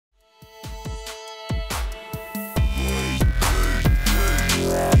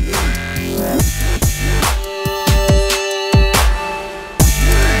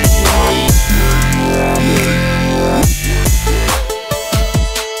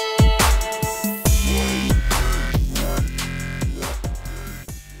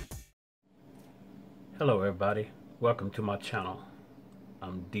Hello everybody, welcome to my channel.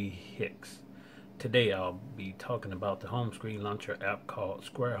 I'm D Hicks. Today I'll be talking about the home screen launcher app called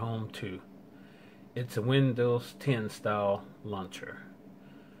SquareHome 2. It's a Windows 10 style launcher.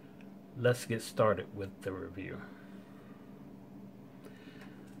 Let's get started with the review.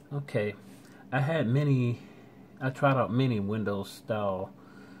 Okay, I tried out many Windows style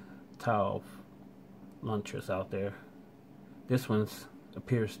tile launchers out there. This one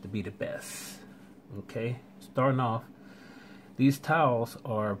appears to be the best. Okay, starting off, these tiles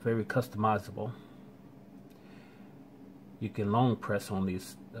are very customizable. You can long press on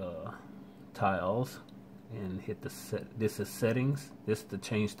these tiles and hit this is settings, this to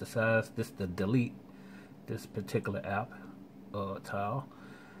change the size, this to delete this particular app tile,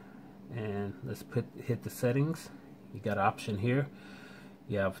 and let's hit the settings. You got an option here.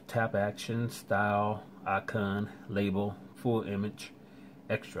 You have tap action, style, icon, label, full image,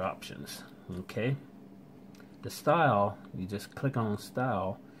 extra options. Okay, the style, you just click on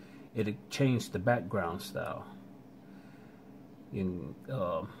style, it'll change the background style. You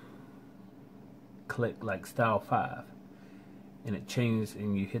can click like style 5 and it changes,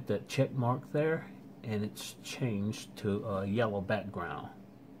 and you hit that check mark there and it's changed to a yellow background.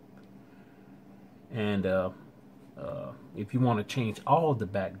 And if you want to change all the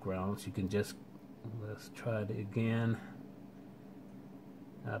backgrounds, you can just, let's try it again.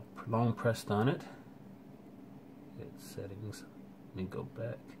 I long pressed on it. Hit settings. Let me go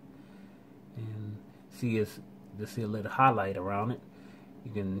back and see this a little highlight around it.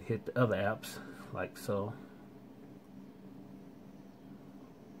 You can hit the other apps like so.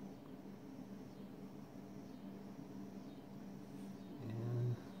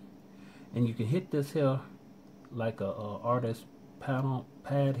 And you can hit this here like a artist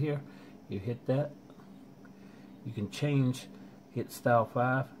pad here. You hit that. You can change. Hit style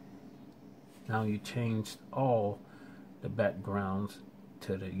 5. Now you changed all the backgrounds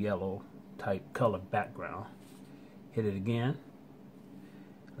to the yellow type color background. Hit it again.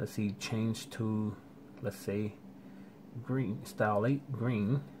 Let's see, change to, let's say, green, style 8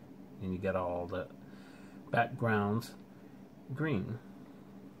 green, and you got all the backgrounds green.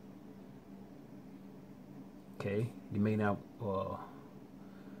 Okay, you may now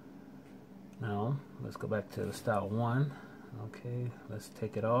now let's go back to the style 1. Okay, let's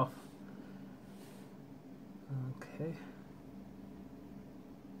take it off. Okay.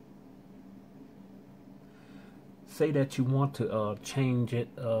 Say that you want to change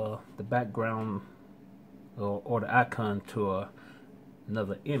it, the background or the icon to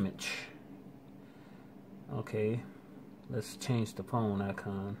another image. Okay, let's change the phone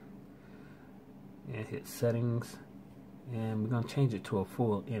icon and hit settings, and we're going to change it to a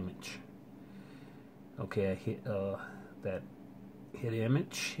full image. Okay, I hit hit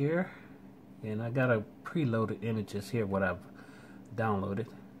image here, and I got a preloaded images here what I've downloaded.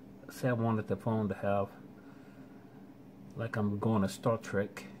 Say I wanted the phone to have, like I'm going to Star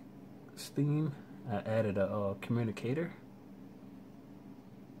Trek theme. I added a communicator,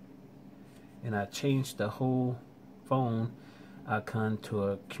 and I changed the whole phone icon to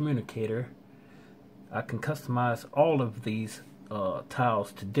a communicator. I can customize all of these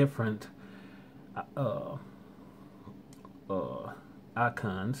tiles to different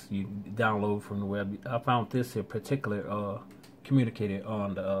icons you download from the web. I found this in particular communicator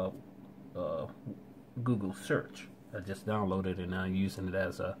on the Google search. I just downloaded it and I'm using it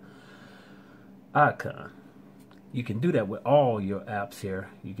as a icon. You can do that with all your apps here.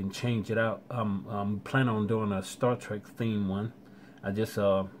 You can change it out. I'm planning on doing a Star Trek theme one. I just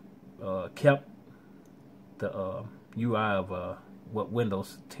kept the UI of what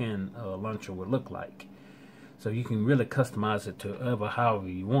Windows 10 launcher would look like. So you can really customize it to however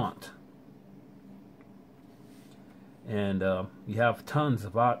you want. And you have tons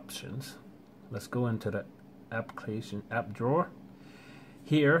of options. Let's go into the application app drawer.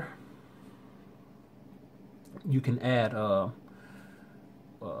 Here you can add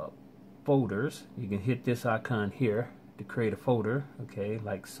folders. You can hit this icon here to create a folder, okay,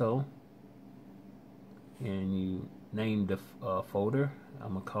 like so. And you name the folder.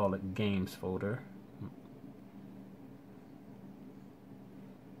 I'm gonna call it games folder.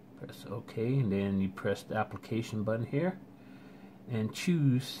 Press OK, and then you press the application button here and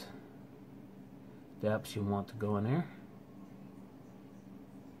choose the apps you want to go in there.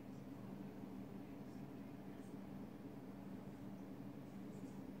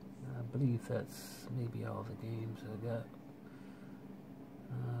 I believe that's maybe all the games I got.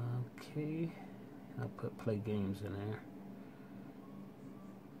 Okay, I'll put play games in there.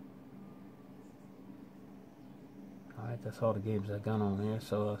 Alright, that's all the games I got on there,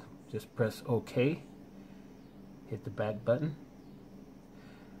 so just press OK. hit the back button.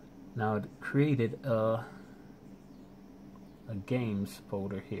 Now it created a games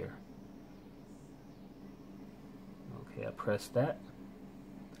folder here. Okay, I press that.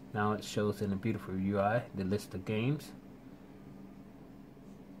 Now it shows in a beautiful UI the list of games.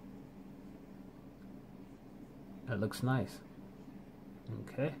 That looks nice.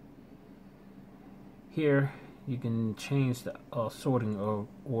 Okay. Here you can change the sorting or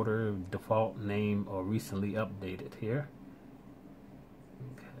order, default name, or recently updated here.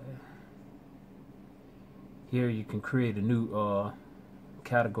 Okay. Here you can create a new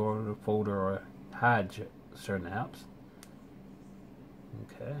category, folder, or hide certain apps.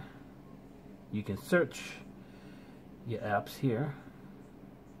 Okay. You can search your apps here.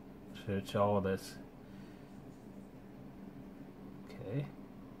 Search all this. Okay.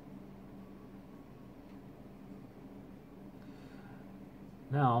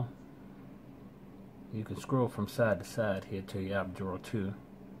 Now you can scroll from side to side here to your app drawer too.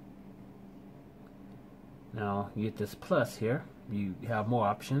 Now you get this plus here. You have more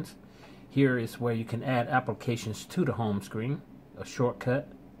options. Here is where you can add applications to the home screen, a shortcut,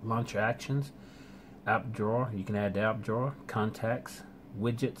 launcher actions, app drawer. You can add the app drawer, contacts,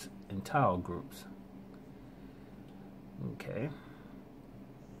 widgets, and tile groups. Okay.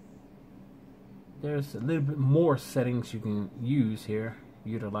 There's a little bit more settings you can use here,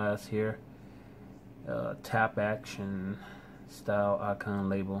 utilize here. Tap action, style, icon,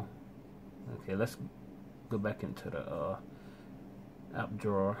 label. Okay, let's go back into the app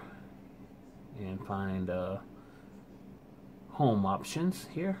drawer and find home options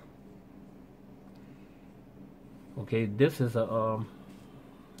here. Okay, this is a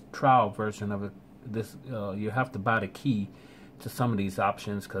trial version of it. This you have to buy the key to some of these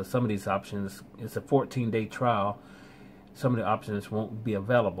options, because some of these options, it's a 14-day trial. Some of the options won't be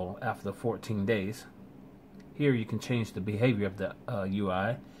available after 14 days. Here you can change the behavior of the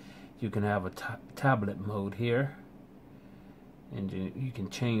UI. You can have a tablet mode here, and you can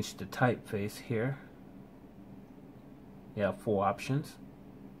change the typeface here. You have 4 options.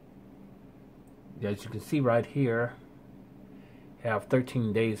 As you can see right here, you have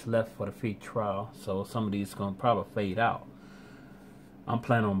 13 days left for the free trial, so some of these are going to probably fade out. I'm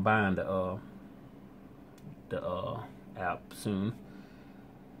planning on buying the app soon.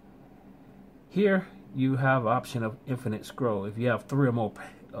 Here you have an option of infinite scroll. If you have 3 or more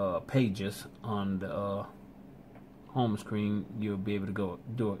pages on the home screen, you'll be able to go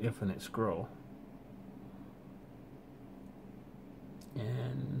do an infinite scroll.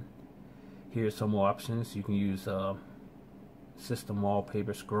 And here's some more options. You can use system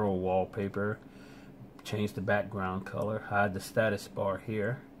wallpaper, scroll wallpaper, change the background color, hide the status bar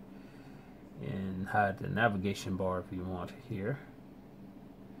here, and hide the navigation bar if you want here.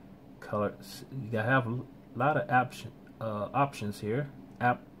 Colors, you have a lot of options here.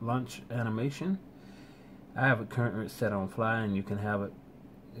 App launch animation. I have it currently set on fly, and you can have it.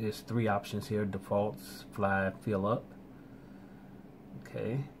 There's 3 options here: defaults, fly, fill up.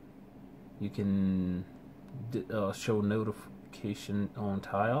 Okay. You can show notification on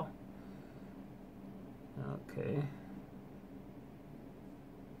tile. Okay.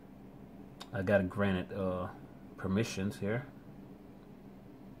 I got granted permissions here.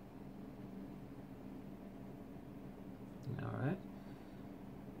 Alright.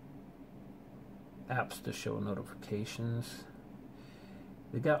 Apps to show notifications.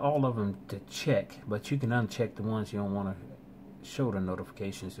 They got all of them to check, but you can uncheck the ones you don't want to show the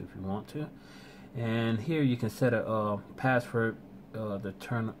notifications if you want to. And here you can set a password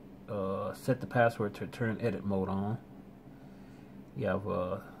set the password to turn edit mode on. You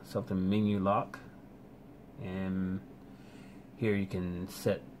have something menu lock, and here you can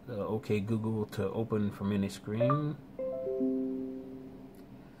set OK Google to open from any screen.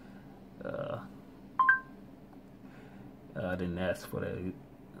 I didn't ask for the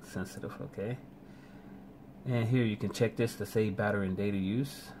sensitive. Okay. And here you can check this to save battery and data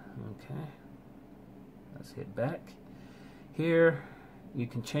use. Okay. Let's hit back. Here you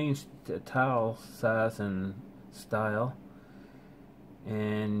can change the tile size and style,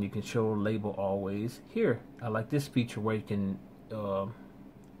 and you can show label always. Here I like this feature where you can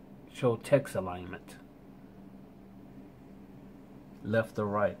show text alignment, left or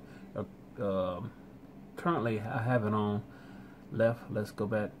right. Currently I have it on left. Let's go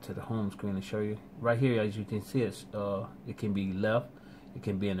back to the home screen and show you. Right here, as you can see, it's it can be left, it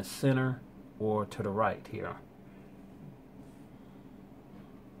can be in the center, or to the right here.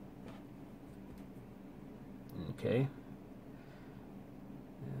 Okay,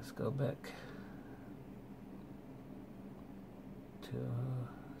 let's go back to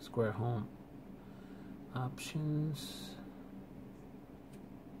SquareHome Options.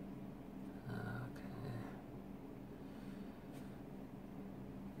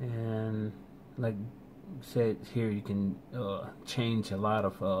 And like said here, you can change a lot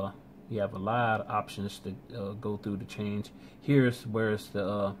of you have a lot of options to go through to change. Here's where it's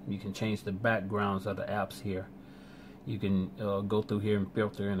the you can change the backgrounds of the apps here. You can go through here and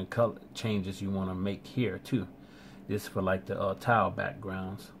filter in the color changes you want to make here too. This is for like the tile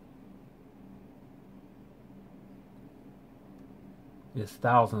backgrounds. There's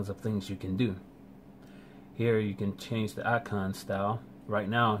thousands of things you can do. Here you can change the icon style. Right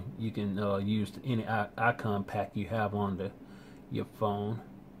now you can use any icon pack you have on your phone.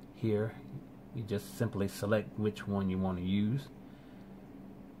 Here you just simply select which one you want to use.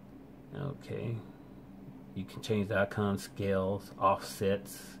 Okay, you can change the icon scales,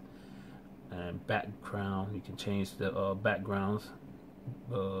 offsets, and background. You can change the backgrounds.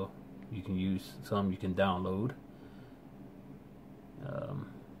 You can use some you can download.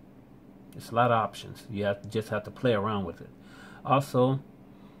 It's a lot of options. You just have to play around with it. Also,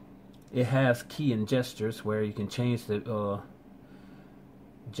 it has key and gestures where you can change the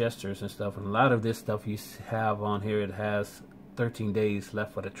gestures and stuff. And a lot of this stuff you have on here, it has 13 days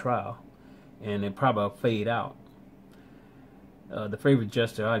left for the trial, and it probably will fade out. The favorite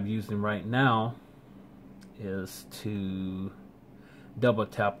gesture I'm using right now is to double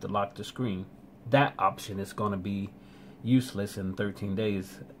tap to lock the screen. That option is going to be useless in 13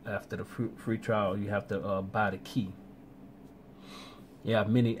 days after the free trial. You have to buy the key. You have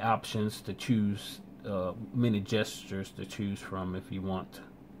many options to choose, many gestures to choose from if you want.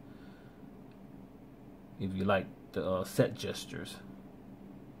 If you like the set gestures.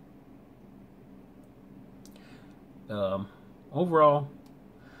 Overall,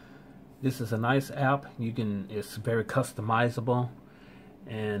 this is a nice app. It's very customizable,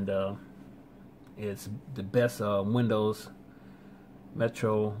 and it's the best Windows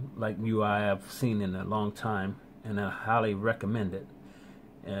Metro like UI I've seen in a long time, and I highly recommend it.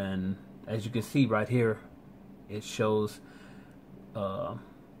 And as you can see right here, it shows my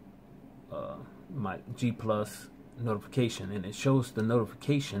G+ notification, and it shows the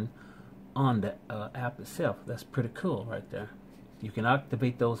notification on the app itself. That's pretty cool right there. You can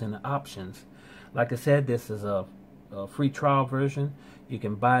activate those in the options. Like I said, this is a free trial version. You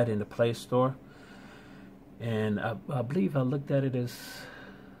can buy it in the Play Store, and I believe I looked at it as,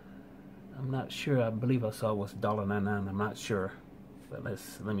 I'm not sure, I believe I saw it was $1.99. I'm not sure, but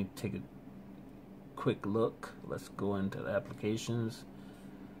let me take a quick look. Let's go into the applications.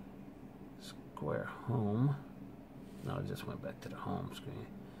 SquareHome. No, I just went back to the home screen.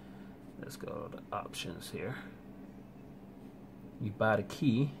 Let's go to the options here. You buy the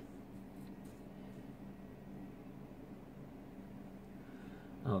key.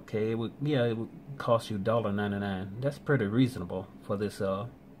 Okay, it would cost you $1.99. That's pretty reasonable for this home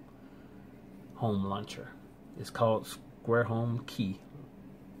launcher. It's called SquareHome Key.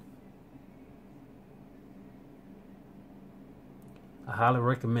 I highly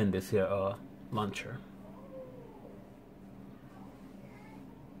recommend this here launcher.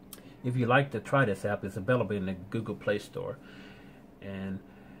 If you'd like to try this app, it's available in the Google Play Store, and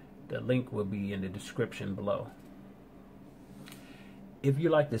the link will be in the description below. If you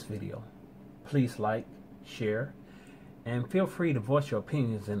like this video, please like, share, and feel free to voice your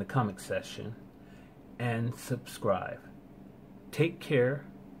opinions in the comment section, and subscribe. Take care,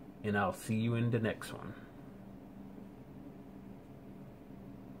 and I'll see you in the next one.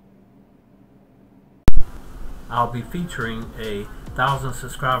 I'll be featuring a 1,000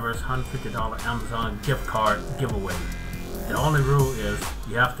 subscribers, $150 Amazon gift card giveaway. The only rule is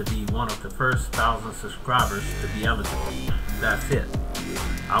you have to be one of the first 1,000 subscribers to be eligible. That's it.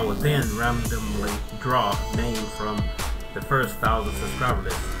 I will then randomly draw a name from the first 1,000 subscriber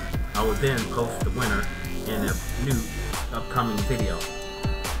list. I will then post the winner in a new upcoming video.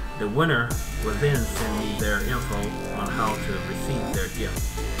 The winner will then send me their info on how to receive their gift.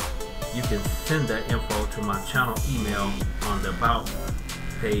 You can send that info to my channel email on the About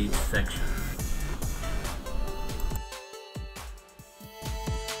page section.